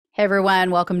Everyone,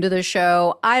 welcome to the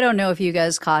show. I don't know if you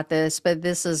guys caught this, but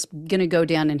this is going to go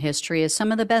down in history as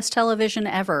some of the best television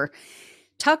ever.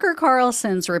 Tucker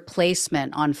Carlson's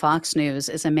replacement on Fox News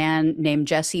is a man named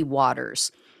Jesse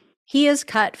Waters. He is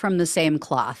cut from the same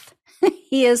cloth.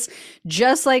 He is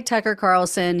just like Tucker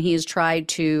Carlson. He's tried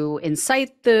to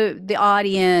incite the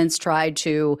audience, tried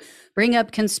to bring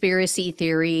up conspiracy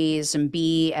theories and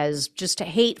be as just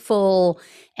hateful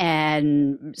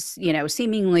and,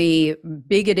 seemingly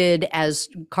bigoted as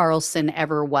Carlson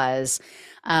ever was.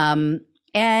 I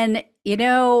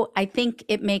think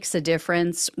it makes a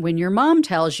difference when your mom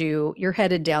tells you you're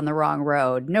headed down the wrong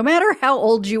road. No matter how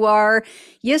old you are,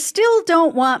 you still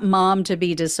don't want mom to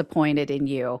be disappointed in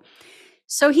you.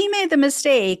 So he made the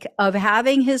mistake of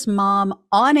having his mom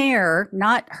on air,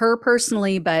 not her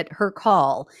personally, but her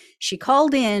call. She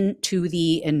called in to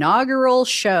the inaugural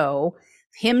show,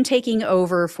 him taking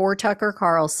over for Tucker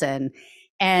Carlson.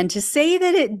 And to say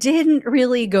that it didn't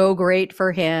really go great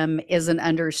for him is an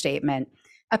understatement.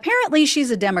 Apparently,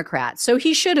 she's a Democrat, so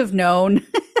he should have known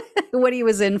what he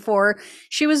was in for.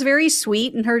 She was very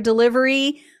sweet in her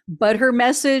delivery, but her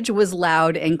message was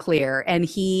loud and clear, and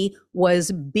he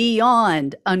was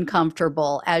beyond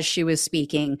uncomfortable as she was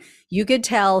speaking. You could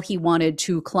tell he wanted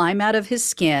to climb out of his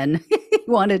skin. He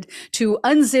wanted to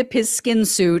unzip his skin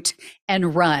suit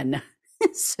and run.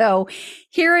 So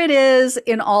here it is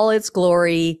in all its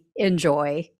glory.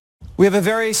 Enjoy. We have a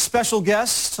very special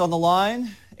guest on the line,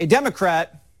 a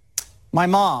Democrat, my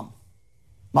mom.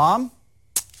 Mom?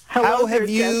 Hello there,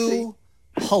 Jesse.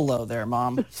 Hello there,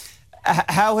 Mom.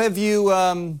 How have you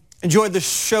enjoyed the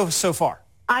show so far?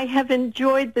 I have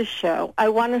enjoyed the show. I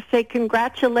want to say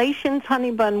congratulations, Honey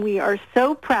Bun. We are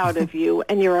so proud of you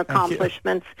and your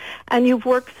accomplishments, and you've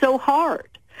worked so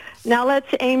hard. Now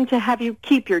let's aim to have you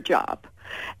keep your job.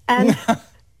 And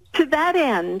to that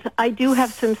end, I do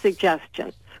have some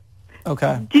suggestions.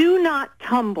 Okay. Do not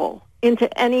tumble into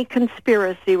any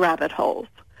conspiracy rabbit holes.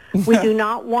 We do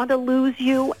not want to lose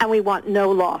you, and we want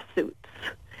no lawsuits.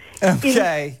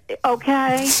 Okay.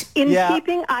 In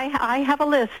keeping, I have a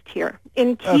list here.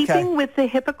 In keeping with the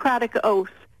Hippocratic Oath,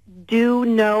 do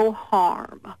no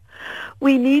harm.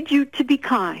 We need you to be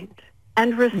kind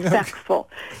and respectful.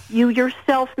 You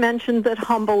yourself mentioned that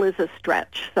humble is a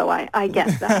stretch, so I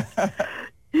get that.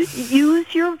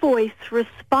 Use your voice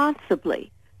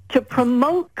responsibly to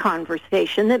promote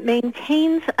conversation that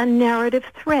maintains a narrative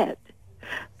thread.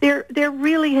 There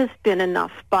really has been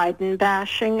enough Biden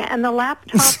bashing, and the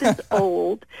laptop is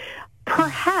old.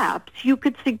 Perhaps you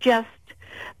could suggest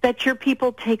that your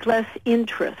people take less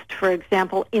interest, for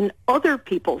example, in other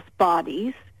people's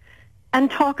bodies, and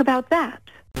talk about that.